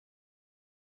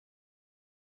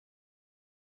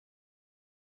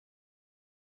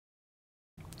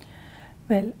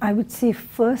Well, I would say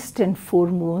first and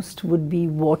foremost would be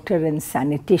water and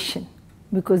sanitation,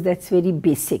 because that's very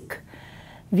basic.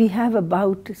 We have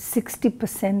about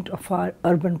 60% of our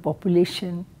urban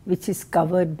population which is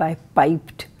covered by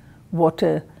piped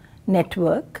water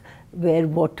network, where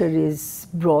water is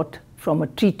brought from a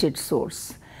treated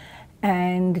source.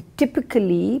 And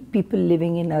typically people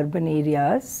living in urban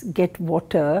areas get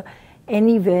water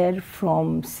anywhere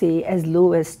from, say, as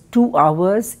low as 2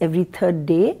 hours every third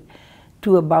day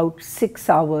to about 6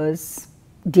 hours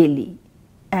daily.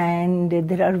 And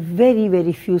there are very,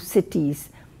 very few cities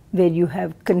where you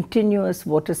have continuous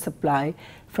water supply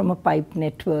from a pipe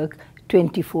network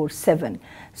 24/7.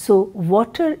 So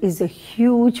water is a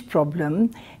huge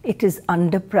problem. It is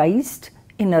underpriced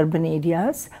in urban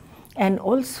areas, and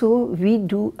also we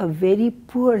do a very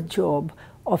poor job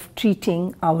of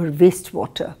treating our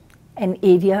wastewater, an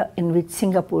area in which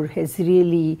Singapore has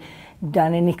really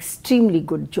done an extremely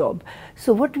good job.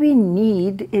 So what we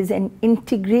need is an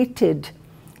integrated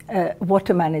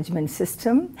water management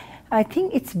system. I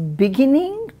think it's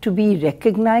beginning to be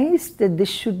recognized that this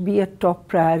should be a top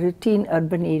priority in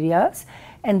urban areas,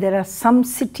 and there are some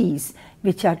cities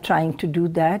which are trying to do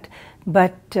that.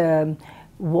 But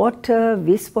water,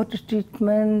 wastewater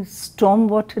treatment,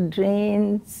 stormwater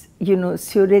drains,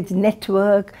 sewerage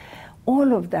network,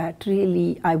 all of that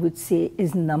really, I would say,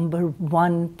 is number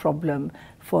one problem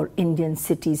for Indian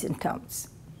cities and towns.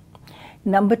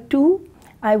 Number two,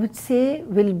 I would say,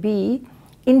 will be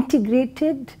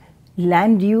integrated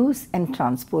land use and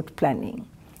transport planning.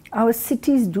 Our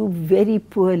cities do very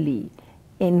poorly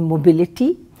in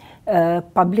mobility.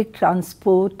 Public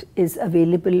transport is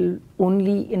available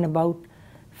only in about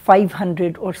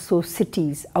 500 or so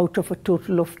cities out of a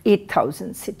total of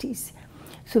 8,000 cities.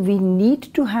 So we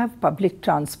need to have public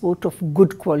transport of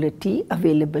good quality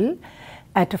available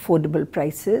at affordable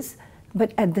prices.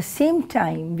 But at the same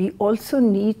time, we also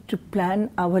need to plan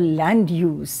our land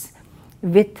use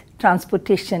with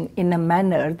transportation in a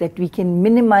manner that we can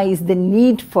minimize the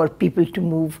need for people to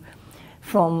move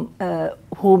from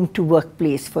home to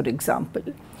workplace, for example.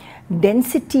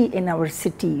 Density in our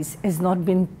cities has not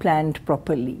been planned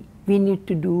properly. We need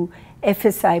to do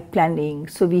FSI planning,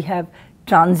 so we have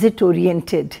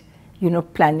transit-oriented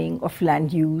planning of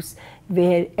land use,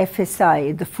 where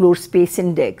FSI, the floor space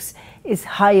index, is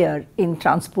higher in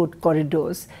transport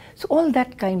corridors. So all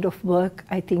that kind of work,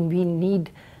 I think we need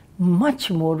much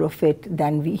more of it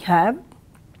than we have.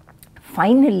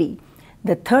 Finally,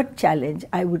 the third challenge,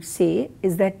 I would say,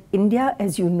 is that India,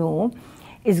 as you know,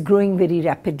 is growing very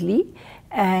rapidly,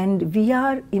 and we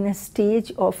are in a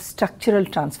stage of structural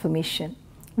transformation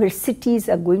where cities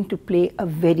are going to play a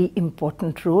very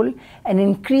important role, an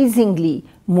increasingly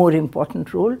more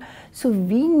important role. So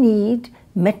we need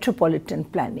metropolitan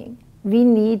planning. We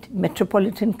need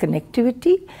metropolitan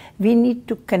connectivity. We need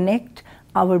to connect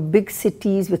our big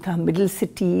cities with our middle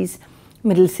cities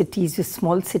with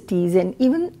small cities, and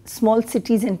even small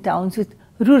cities and towns with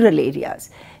rural areas.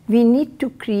 We need to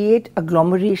create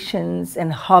agglomerations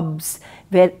and hubs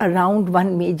where around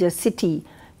one major city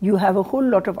you have a whole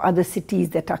lot of other cities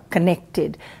that are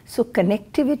connected. So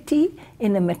connectivity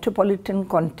in a metropolitan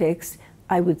context,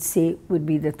 I would say, would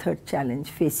be the third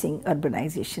challenge facing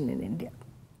urbanization in India.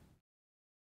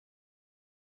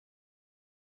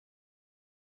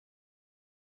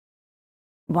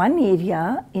 One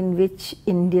area in which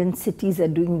Indian cities are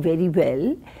doing very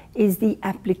well is the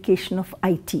application of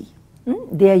IT.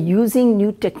 They are using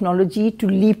new technology to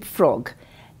leapfrog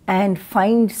and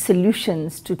find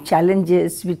solutions to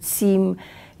challenges which seem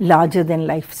larger than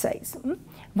life size.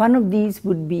 One of these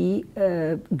would be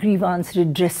grievance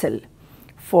redressal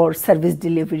for service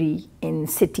delivery in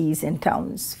cities and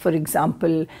towns. For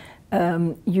example,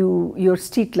 your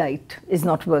street light is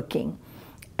not working,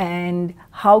 and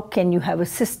how can you have a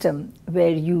system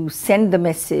where you send the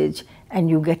message and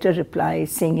you get a reply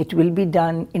saying it will be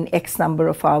done in X number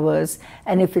of hours,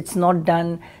 and if it's not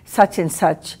done, such and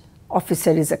such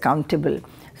officer is accountable.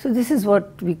 So this is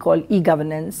what we call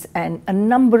e-governance, and a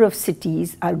number of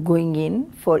cities are going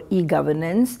in for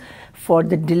e-governance for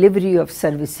the delivery of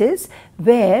services,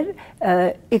 where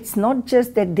it's not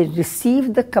just that they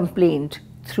receive the complaint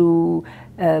through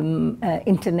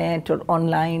internet or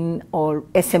online or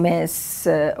SMS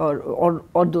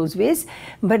or those ways,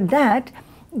 but that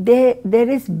there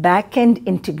is back-end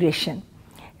integration,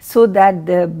 so that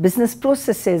the business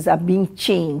processes are being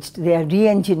changed, they are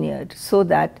re-engineered, so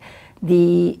that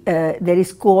there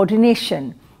is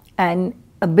coordination and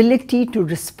ability to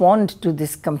respond to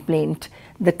this complaint.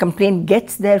 The complaint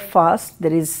gets there fast.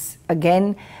 There is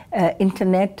again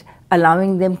internet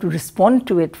allowing them to respond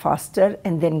to it faster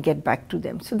and then get back to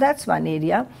them. So that's one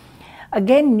area.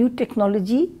 Again, new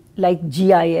technology like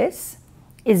GIS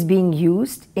is being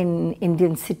used in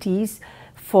Indian cities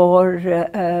for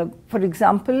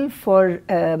example, for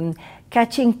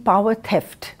catching power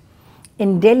theft.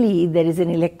 In Delhi, there is an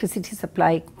electricity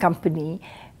supply company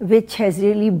which has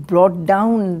really brought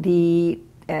down the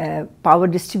power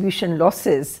distribution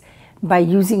losses by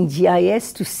using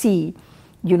GIS to see,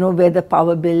 where the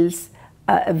power bills,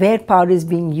 where power is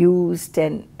being used,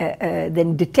 and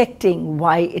then detecting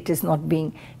why it is not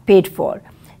being paid for.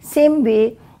 Same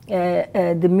way,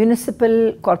 the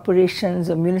municipal corporations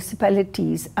or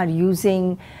municipalities are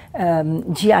using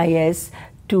GIS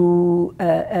to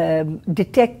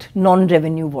detect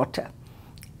non-revenue water.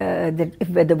 Where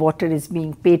the water is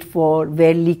being paid for,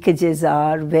 where leakages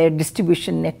are, where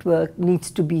distribution network needs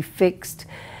to be fixed.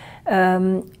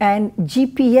 And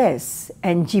GPS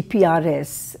and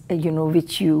GPRS,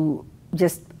 which you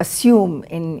just assume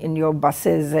in your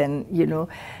buses and,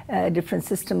 different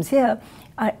systems here,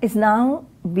 is now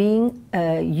being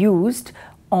used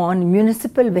on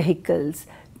municipal vehicles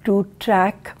to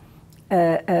track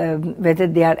whether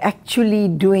they are actually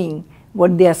doing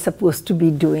what they are supposed to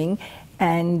be doing,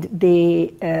 and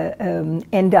they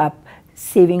end up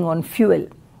saving on fuel.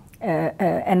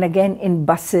 And again, in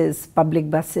buses, public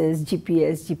buses,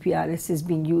 GPS, GPRS is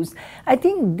being used. I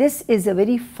think this is a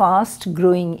very fast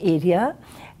growing area,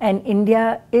 and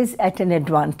India is at an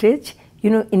advantage.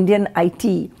 Indian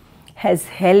IT has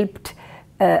helped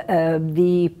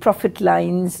the profit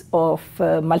lines of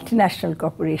multinational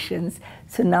corporations.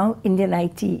 So now Indian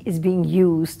IT is being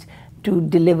used to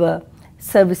deliver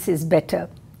services better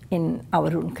in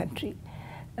our own country.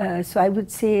 So I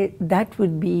would say that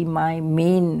would be my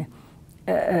main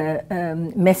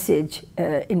message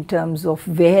in terms of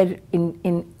where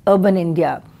in urban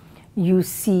India you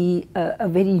see a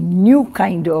very new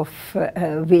kind of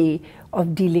way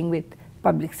of dealing with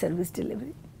public service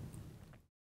delivery.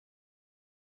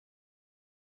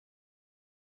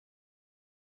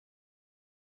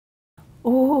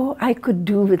 Oh, I could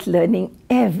do with learning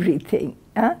everything.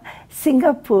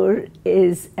 Singapore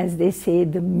is, as they say,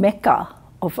 the Mecca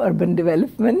of urban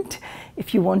development.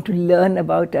 If you want to learn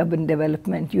about urban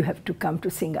development, you have to come to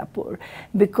Singapore,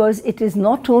 because it is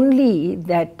not only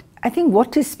that. I think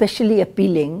what is specially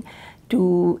appealing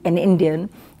to an Indian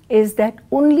is that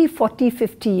only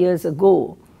 40-50 years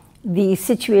ago, the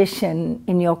situation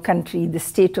in your country, the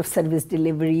state of service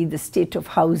delivery, the state of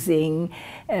housing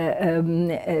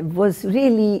was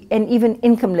really, and even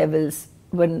income levels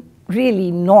were really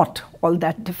not all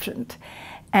that different.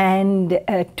 And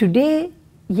today,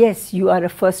 yes, you are a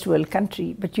first world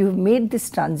country, but you've made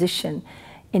this transition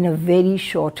in a very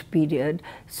short period.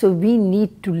 So we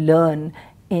need to learn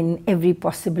in every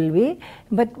possible way.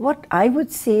 But what I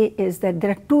would say is that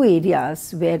there are two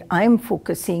areas where I'm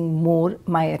focusing more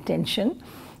my attention,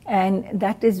 and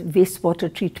that is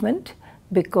wastewater treatment,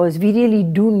 because we really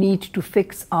do need to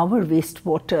fix our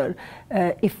wastewater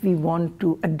if we want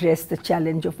to address the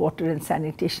challenge of water and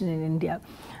sanitation in India.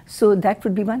 So that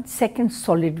would be one. Second,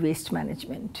 solid waste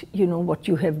management. What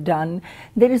you have done.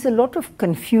 There is a lot of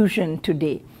confusion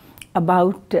today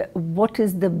about what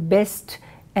is the best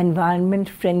environment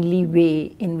friendly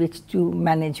way in which to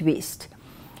manage waste.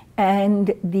 And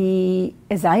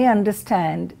as I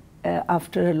understand,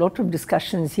 after a lot of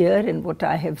discussions here and what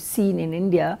I have seen in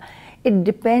India, it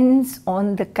depends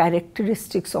on the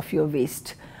characteristics of your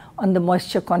waste, on the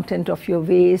moisture content of your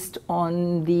waste,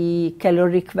 on the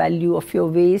caloric value of your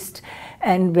waste,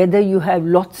 and whether you have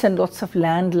lots and lots of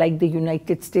land like the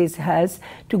United States has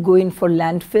to go in for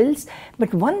landfills.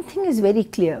 But one thing is very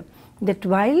clear, that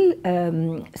while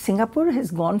Singapore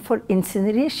has gone for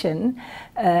incineration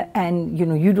and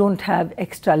you don't have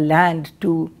extra land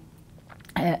to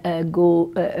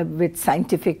go with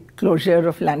scientific closure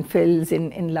of landfills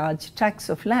in large tracts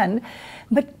of land,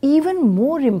 but even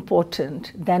more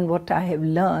important than what I have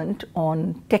learned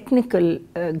on technical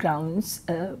grounds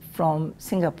from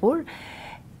Singapore,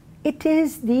 it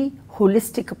is the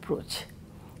holistic approach.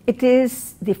 It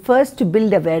is the first to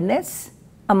build awareness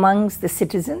amongst the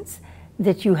citizens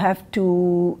that you have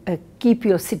to keep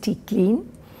your city clean,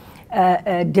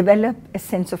 develop a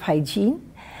sense of hygiene,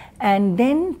 and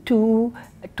then to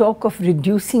talk of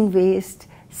reducing waste,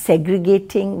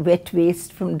 segregating wet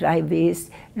waste from dry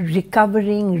waste,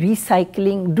 recovering,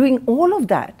 recycling, doing all of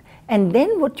that. And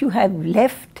then what you have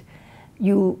left,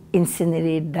 you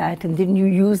incinerate that, and then you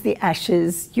use the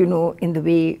ashes, in the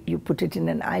way you put it in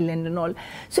an island and all.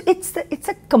 So it's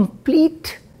a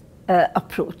complete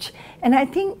approach. And I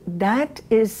think that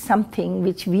is something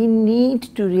which we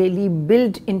need to really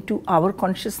build into our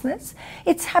consciousness.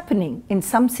 It's happening in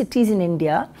some cities in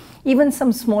India, even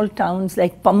some small towns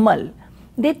like Pammal,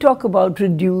 they talk about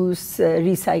reduce,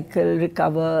 recycle,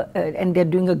 recover, and they're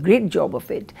doing a great job of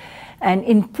it. And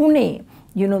in Pune,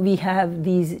 you know, we have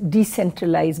these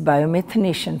decentralized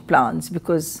biomethanation plants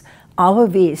because our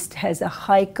waste has a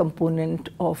high component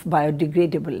of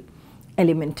biodegradable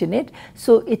element in it.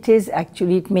 So it is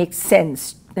actually, it makes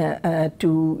sense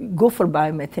to go for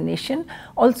biomethanation.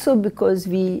 Also because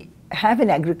we have an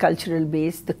agricultural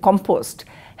base, the compost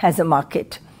has a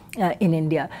market in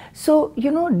India. So,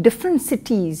 you know, different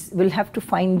cities will have to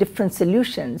find different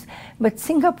solutions, but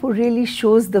Singapore really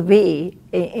shows the way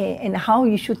in how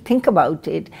you should think about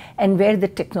it and where the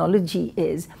technology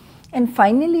is. And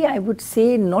finally, I would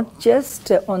say not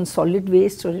just on solid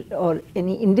waste or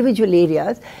any individual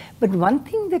areas, but one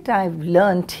thing that I've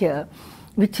learned here,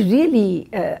 which really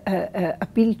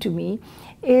appealed to me,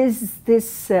 is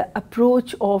this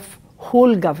approach of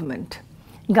whole government.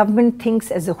 Government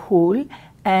thinks as a whole,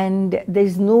 and there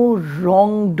is no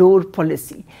wrong door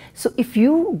policy. So if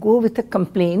you go with a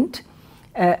complaint,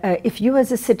 if you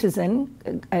as a citizen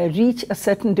reach a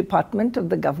certain department of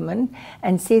the government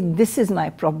and say, this is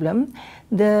my problem,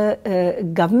 the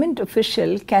government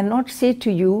official cannot say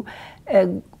to you,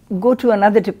 go to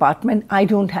another department, I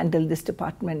don't handle this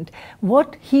department.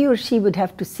 What he or she would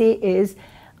have to say is,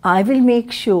 I will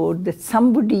make sure that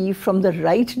somebody from the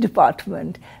right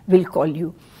department will call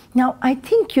you. Now, I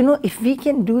think, you know, if we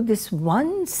can do this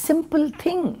one simple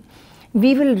thing,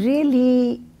 we will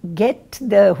really get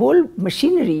the whole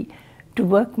machinery to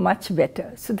work much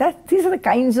better. So these are the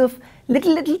kinds of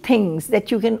little things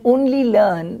that you can only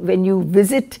learn when you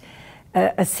visit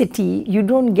a city. You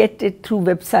don't get it through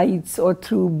websites or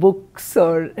through books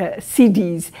or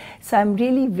CDs. So I'm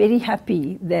really very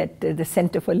happy that the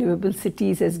Center for Livable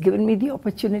Cities has given me the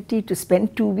opportunity to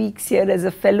spend 2 weeks here as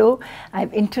a fellow.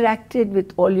 I've interacted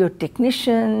with all your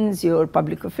technicians, your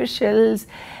public officials,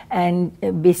 and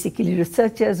basically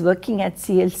researchers working at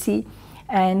CLC,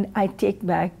 and I take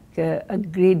back a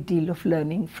great deal of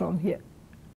learning from here.